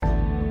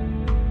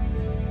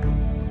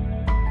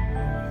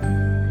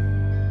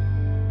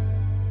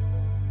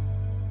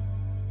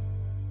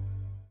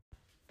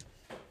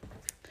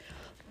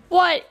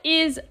What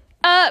is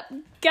up,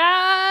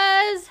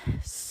 guys?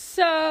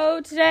 So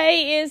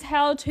today is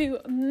how to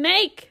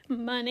make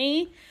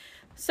money.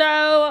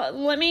 So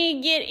let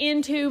me get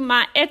into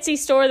my Etsy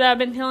store that I've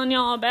been telling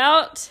y'all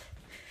about.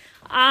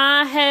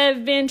 I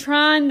have been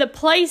trying to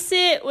place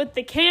it with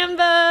the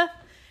Canva,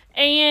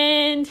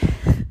 and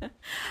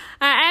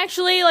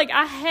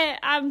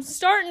I'm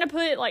starting to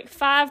put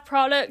 5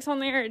 products on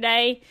there a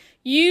day.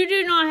 You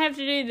do not have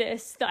to do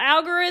this. The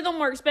algorithm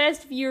works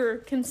best if you're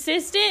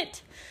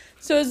consistent.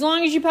 So as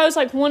long as you post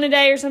one a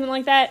day or something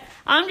like that,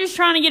 I'm just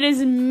trying to get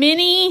as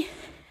many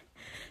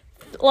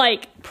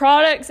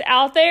products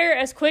out there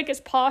as quick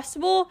as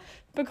possible,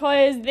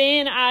 because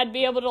then I'd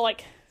be able to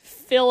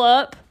fill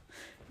up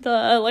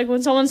the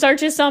when someone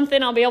searches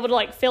something, I'll be able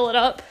to fill it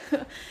up.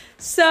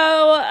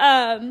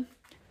 So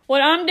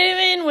what I'm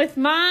doing with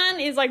mine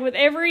is with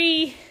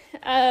every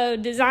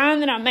design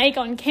that I make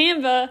on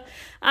Canva,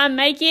 I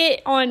make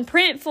it on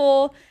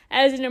Printful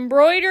as an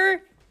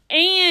embroider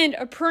and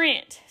a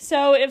print.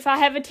 So if I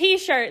have a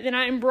t-shirt, then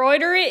I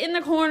embroider it in the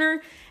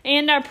corner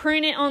and I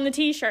print it on the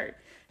t-shirt.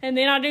 And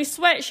then I do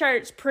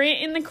sweatshirts,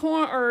 print in the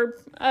corner, or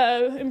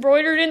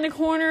embroidered in the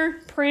corner,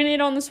 printed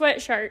on the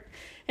sweatshirt.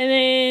 And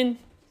then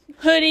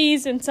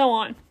hoodies and so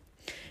on.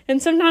 And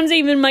sometimes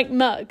even make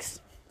mugs.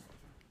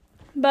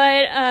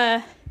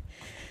 But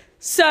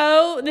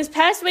so this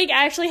past week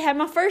I actually had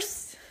my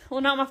first,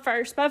 not my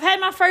first, but I've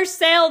had my first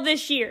sale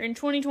this year in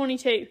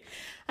 2022.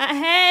 I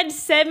had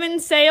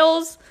 7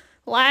 sales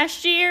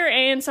last year,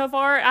 and so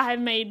far I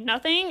have made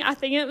nothing. I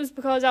think it was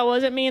because I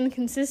wasn't being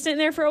consistent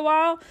there for a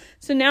while.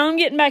 So now I'm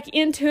getting back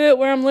into it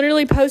where I'm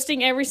literally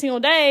posting every single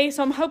day.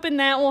 So I'm hoping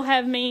that will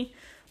have me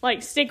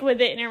stick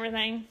with it and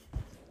everything.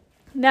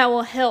 That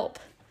will help.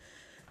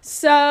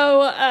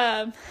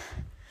 So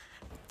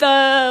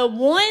the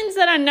ones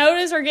that I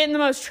notice are getting the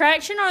most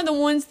traction are the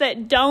ones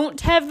that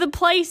don't have the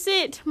Place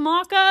It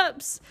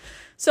mock-ups.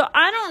 So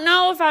I don't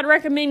know if I'd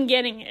recommend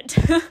getting it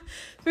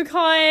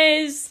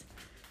because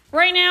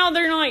right now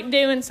they're not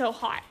doing so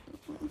hot.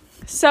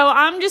 So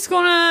I'm just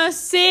going to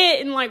sit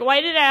and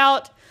wait it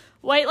out.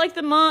 Wait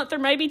the month or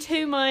maybe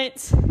 2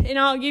 months, and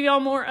I'll give y'all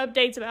more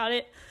updates about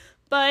it.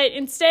 But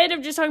instead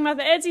of just talking about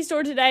the Etsy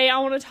store today, I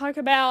want to talk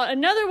about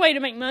another way to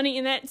make money,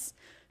 and that's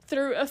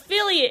through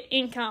affiliate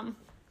income.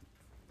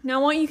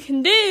 Now what you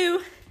can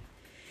do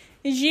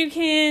is you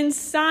can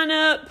sign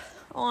up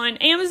on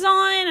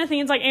Amazon. I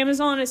think it's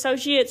Amazon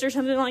Associates or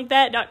something like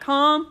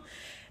that.com.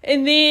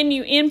 And then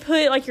you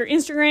input your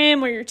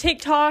Instagram or your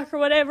TikTok or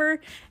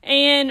whatever.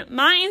 And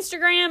my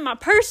Instagram, my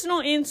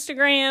personal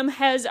Instagram,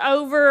 has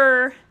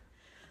over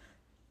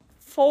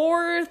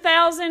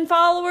 4,000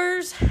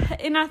 followers.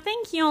 And I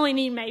think you only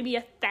need maybe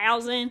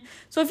 1,000.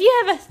 So if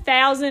you have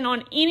 1,000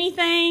 on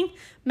anything,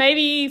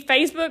 maybe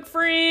Facebook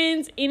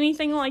friends,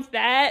 anything like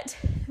that,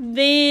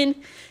 then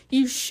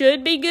you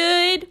should be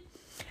good.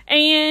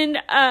 And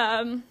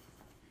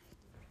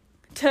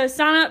to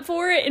sign up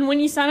for it, and when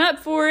you sign up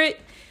for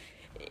it,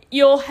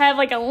 you'll have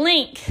a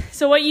link.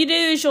 So what you do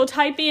is you'll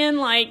type in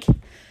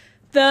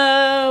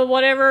the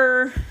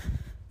whatever,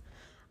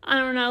 I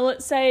don't know,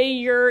 let's say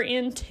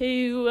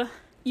you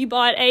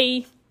bought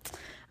a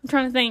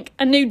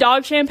new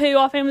dog shampoo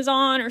off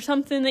Amazon or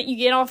something that you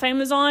get off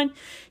Amazon.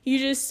 You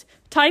just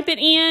type it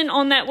in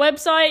on that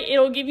website.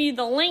 It'll give you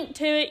the link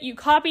to it. You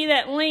copy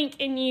that link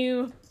and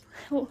you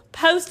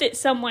post it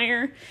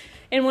somewhere.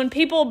 And when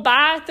people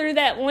buy through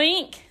that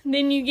link,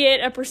 then you get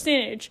a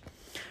percentage.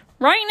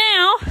 Right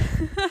now,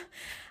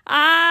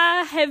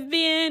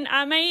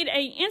 I made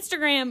a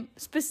Instagram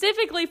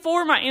specifically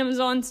for my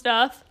Amazon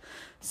stuff.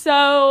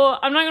 So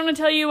I'm not going to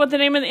tell you what the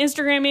name of the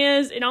Instagram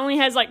is. It only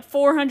has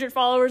 400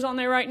 followers on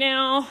there right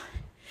now.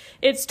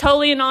 It's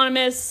totally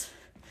anonymous.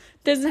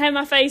 Doesn't have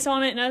my face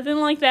on it, nothing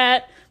like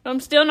that. But I'm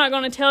still not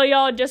going to tell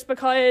y'all just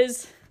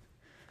because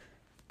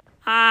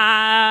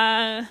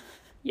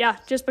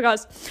just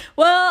because.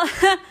 Well,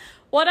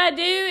 what I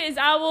do is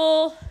I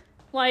will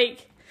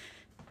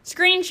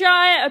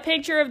screenshot a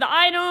picture of the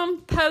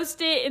item,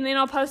 post it, and then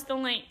I'll post the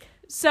link.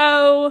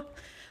 So,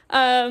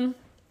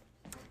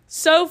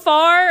 so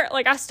far,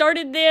 I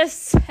started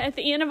this at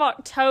the end of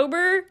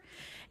October,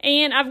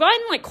 and I've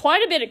gotten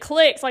quite a bit of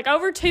clicks,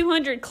 over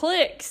 200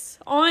 clicks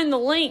on the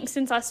link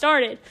since I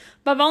started.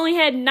 But I've only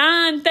had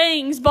 9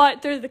 things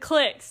bought through the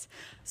clicks.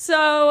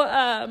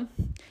 So,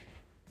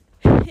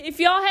 if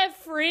y'all have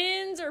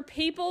friends or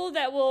people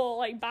that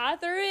will buy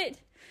through it,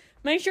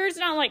 make sure it's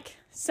not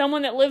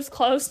someone that lives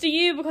close to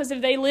you, because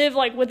if they live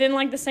within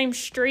the same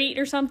street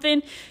or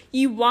something,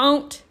 you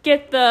won't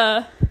get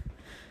the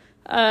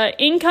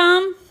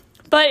income.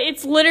 But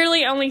it's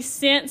literally only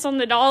cents on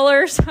the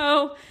dollar.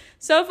 So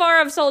far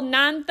I've sold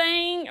 8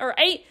 things.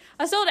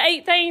 I sold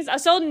 8 things. I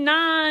sold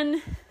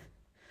 9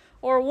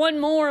 or 1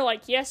 more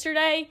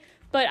yesterday,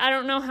 but I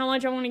don't know how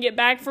much I want to get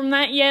back from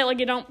that yet.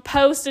 It don't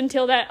post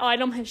until that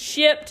item has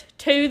shipped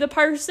to the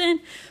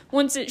person.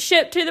 Once it's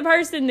shipped to the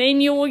person,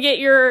 then you will get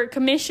your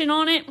commission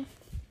on it.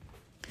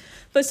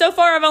 But so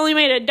far I've only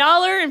made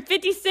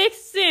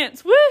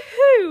 $1.56.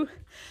 Woohoo!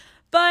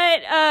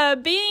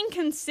 But being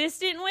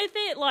consistent with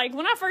it, like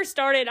when I first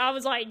started, I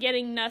was like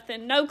getting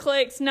nothing, no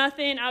clicks,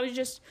 nothing. I was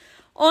just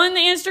on the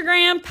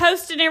Instagram,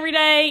 posting every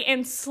day,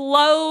 and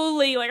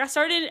slowly, like I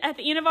started at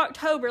the end of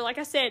October, like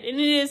I said, and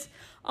it is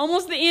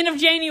almost the end of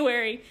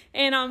January,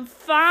 and I'm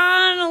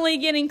finally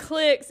getting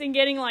clicks and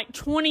getting like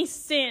 20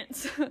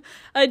 cents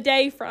a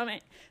day from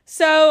it.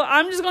 So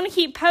I'm just going to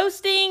keep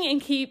posting and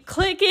keep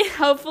clicking,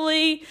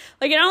 hopefully.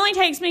 Like it only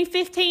takes me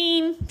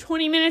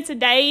 15-20 minutes a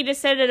day to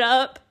set it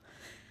up.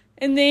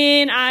 And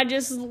then I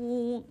just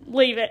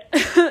leave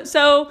it.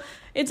 So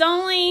it's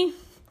only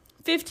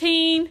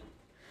 15-20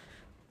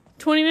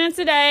 minutes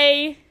a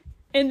day.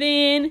 And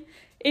then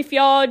if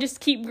y'all just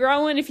keep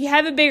growing, if you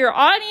have a bigger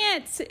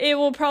audience, it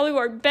will probably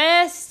work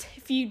best.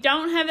 If you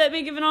don't have that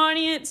big of an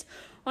audience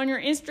on your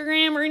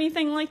Instagram or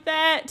anything like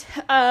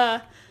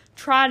that,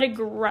 try to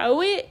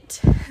grow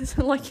it.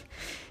 So like,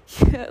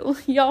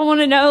 y'all want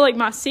to know like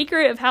my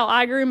secret of how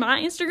I grew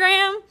my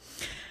Instagram?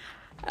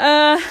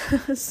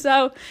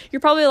 So you're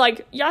probably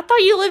like, yeah, I thought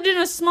you lived in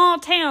a small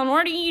town.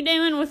 What are you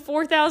doing with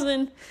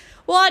 4,000?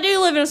 Well, I do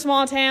live in a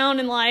small town,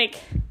 and like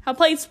I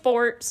played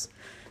sports,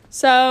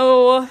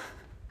 so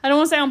I don't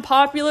want to say I'm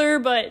popular,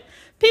 but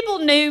people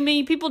knew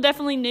me. People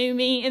definitely knew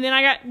me. And then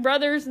I got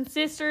brothers and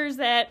sisters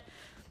that,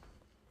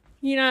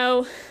 you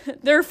know,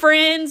 their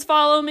friends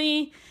follow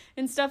me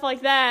and stuff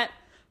like that.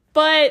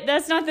 But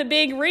that's not the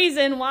big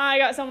reason why I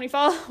got so many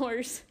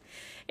followers.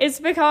 It's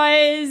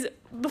because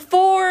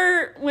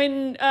before,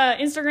 when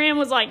Instagram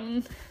was like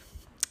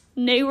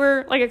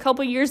newer, like a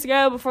couple years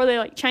ago, before they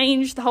like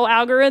changed the whole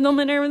algorithm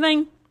and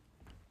everything,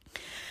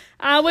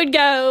 I would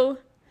go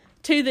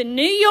to the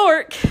New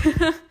York.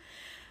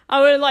 I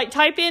would like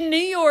type in New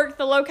York,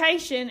 the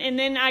location, and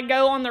then I'd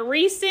go on the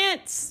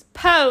recent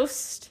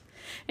post,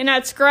 and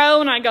I'd scroll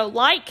and I'd go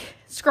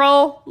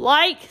scroll,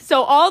 like.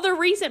 So all the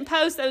recent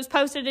posts that was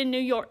posted in New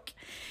York.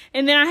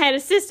 And then I had a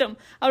system.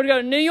 I would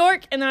go to New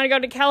York, and then I'd go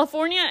to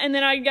California, and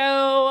then I'd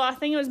go, I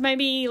think it was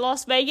maybe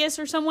Las Vegas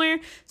or somewhere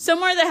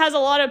that has a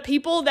lot of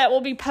people that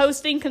will be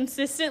posting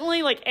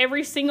consistently, like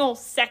every single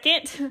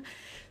second.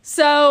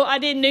 So I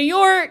did New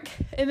York,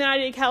 and then I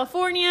did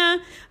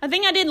California. I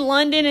think I did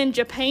London and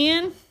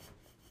Japan.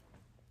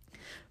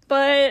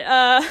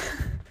 But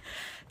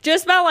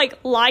just by like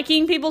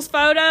liking people's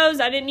photos,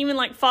 I didn't even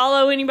like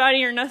follow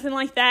anybody or nothing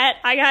like that.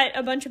 I got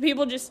a bunch of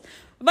people, just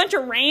a bunch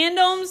of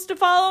randoms to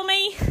follow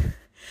me,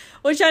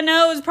 which I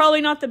know is probably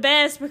not the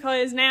best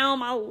because now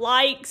my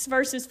likes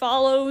versus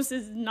follows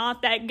is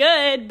not that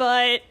good,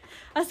 but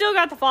I still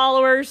got the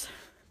followers.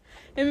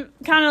 It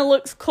kind of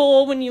looks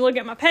cool when you look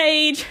at my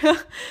page.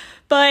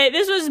 But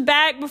this was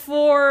back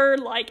before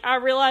like I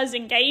realized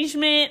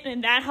engagement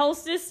and that whole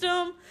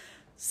system.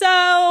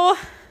 So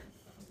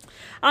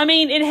I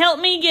mean, it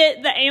helped me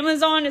get the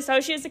Amazon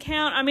Associates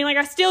account. I mean, like,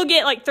 I still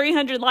get, like,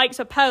 300 likes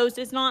a post.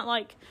 It's not,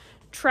 like,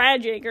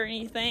 tragic or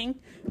anything.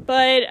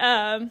 But,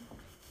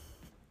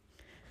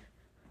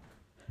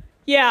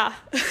 yeah.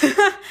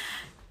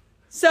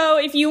 So,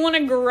 if you want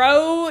to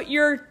grow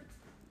your,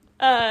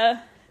 I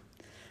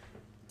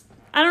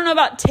don't know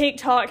about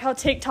TikTok, how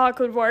TikTok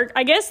would work.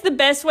 I guess the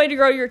best way to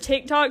grow your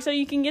TikTok so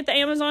you can get the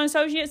Amazon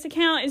Associates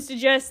account is to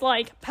just,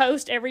 like,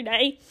 post every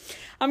day.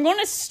 I'm going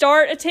to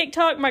start a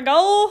TikTok. My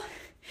goal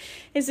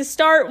is to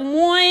start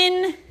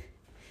one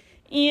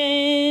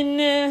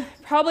in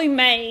probably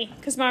May,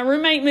 because my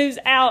roommate moves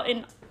out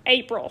in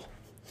April.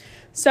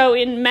 So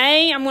in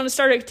May, I'm going to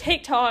start a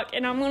TikTok,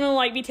 and I'm going to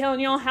like be telling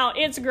y'all how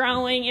it's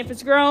growing, if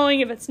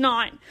it's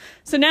not.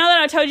 So now that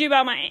I told you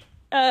about my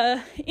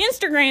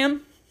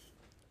Instagram,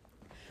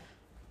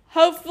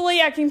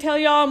 hopefully I can tell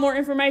y'all more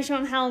information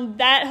on how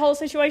that whole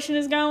situation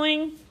is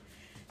going.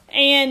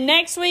 And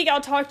next week,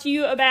 I'll talk to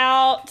you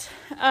about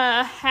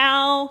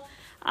how...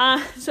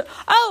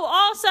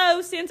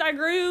 also, since I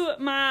grew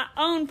my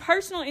own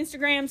personal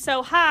Instagram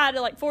so high to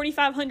like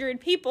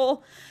 4,500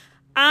 people,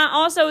 I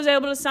also was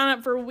able to sign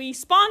up for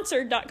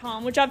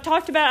WeSponsored.com, which I've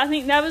talked about. I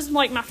think that was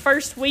like my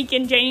first week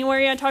in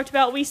January. I talked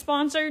about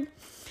WeSponsored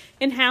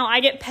and how I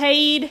get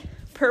paid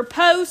per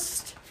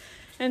post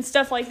and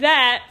stuff like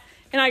that.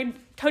 And I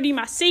told you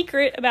my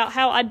secret about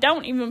how I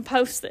don't even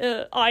post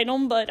the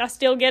item, but I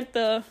still get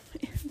the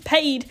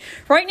paid.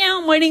 Right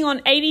now, I'm waiting on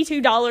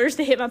 $82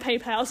 to hit my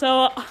PayPal.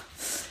 So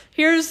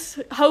here's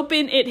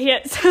hoping it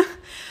hits.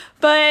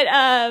 But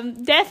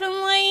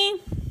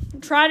definitely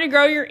try to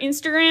grow your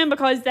Instagram,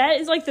 because that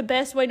is like the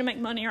best way to make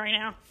money right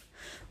now.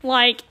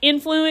 Like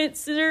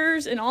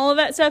influencers and all of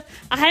that stuff.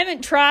 I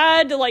haven't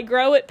tried to like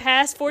grow it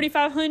past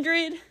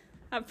 4,500.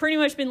 I've pretty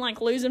much been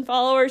like losing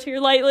followers here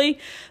lately,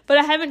 but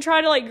I haven't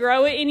tried to like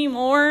grow it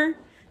anymore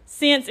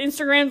since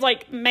Instagram's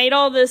like made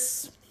all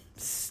this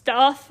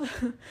stuff.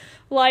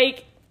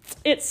 Like,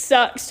 it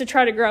sucks to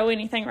try to grow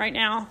anything right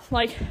now.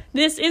 Like,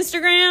 this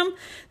Instagram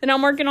that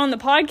I'm working on, the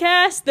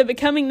podcast, the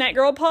Becoming That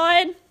Girl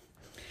pod,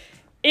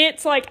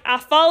 it's like I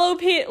follow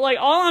people. Like,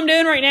 all I'm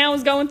doing right now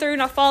is going through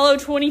and I follow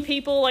 20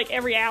 people like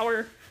every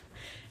hour.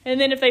 And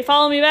then if they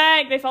follow me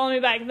back, they follow me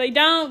back. If they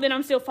don't, then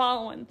I'm still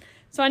following.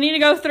 So I need to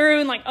go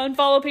through and like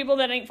unfollow people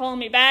that ain't following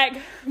me back.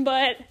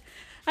 But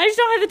I just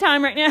don't have the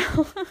time right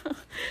now.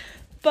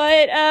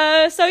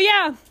 But, so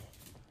yeah.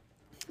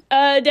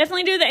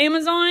 Definitely do the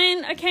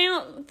Amazon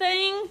account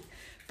thing,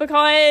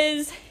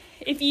 because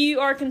if you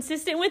are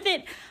consistent with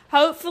it,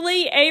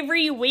 hopefully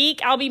every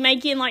week I'll be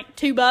making like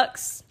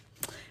 $2.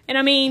 And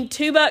I mean,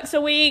 $2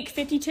 a week,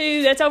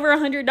 52, that's over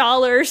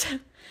 $100.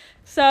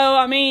 So,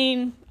 I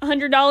mean,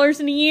 $100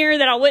 in a year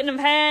that I wouldn't have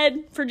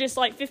had for just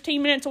like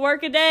 15 minutes of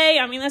work a day.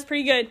 I mean, that's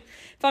pretty good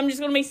if I'm just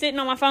going to be sitting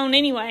on my phone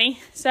anyway.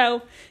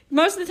 So,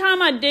 most of the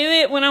time I do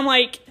it when I'm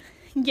like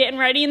getting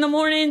ready in the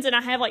mornings and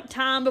I have like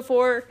time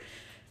before,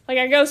 like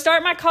I go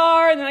start my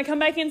car and then I come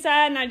back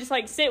inside and I just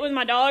like sit with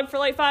my dog for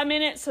like 5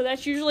 minutes. So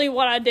that's usually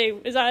what I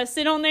do, is I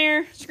sit on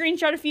there,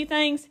 screenshot a few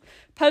things,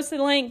 post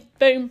the link,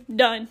 boom,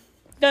 done.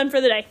 Done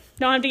for the day.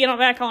 Don't have to get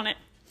back on it.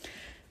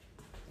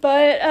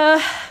 But,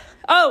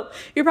 oh,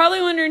 you're probably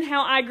wondering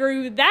how I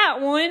grew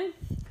that one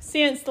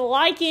since the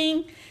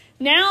liking.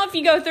 Now, if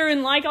you go through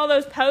and like all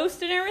those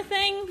posts and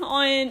everything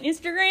on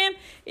Instagram,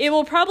 it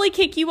will probably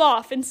kick you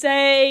off and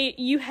say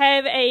you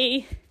have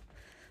a,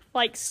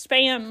 like,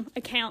 spam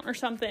account or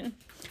something.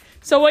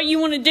 So what you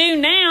want to do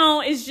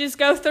now is just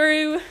go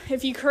through,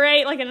 if you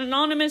create, like, an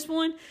anonymous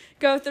one,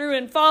 go through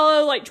and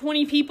follow, like,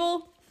 20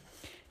 people.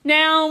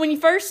 Now, when you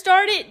first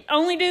start it,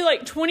 only do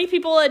like 20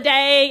 people a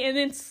day and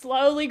then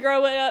slowly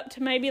grow it up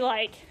to maybe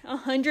like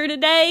 100 a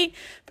day,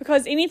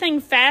 because anything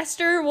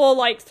faster will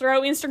like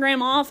throw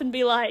Instagram off and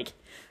be like,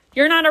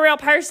 you're not a real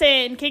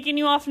person, kicking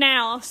you off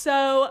now.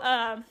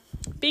 So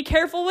be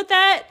careful with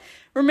that.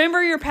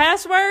 Remember your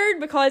password,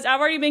 because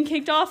I've already been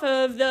kicked off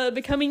of the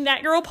Becoming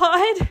That Girl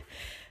pod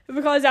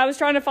because I was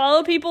trying to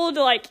follow people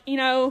to like, you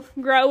know,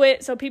 grow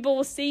it so people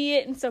will see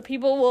it and so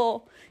people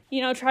will,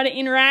 you know, try to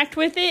interact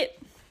with it.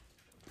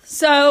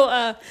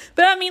 So,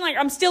 but I mean, like,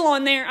 I'm still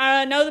on there.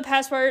 I know the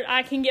password.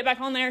 I can get back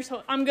on there,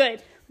 so I'm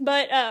good.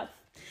 But,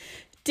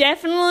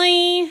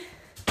 definitely,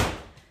 I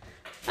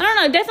don't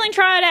know, definitely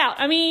try it out.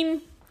 I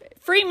mean,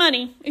 free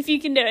money if you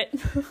can do it.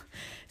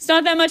 It's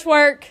not that much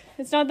work.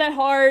 It's not that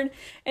hard.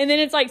 And then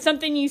it's like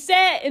something you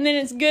set, and then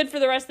it's good for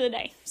the rest of the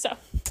day. So,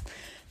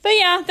 but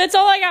yeah, that's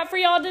all I got for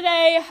y'all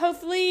today.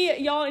 Hopefully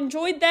y'all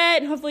enjoyed that,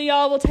 and hopefully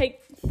y'all will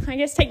take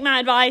my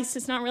advice.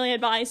 It's not really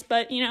advice,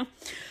 but, you know,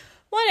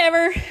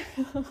 whatever.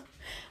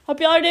 Hope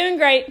y'all are doing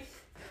great.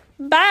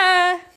 Bye.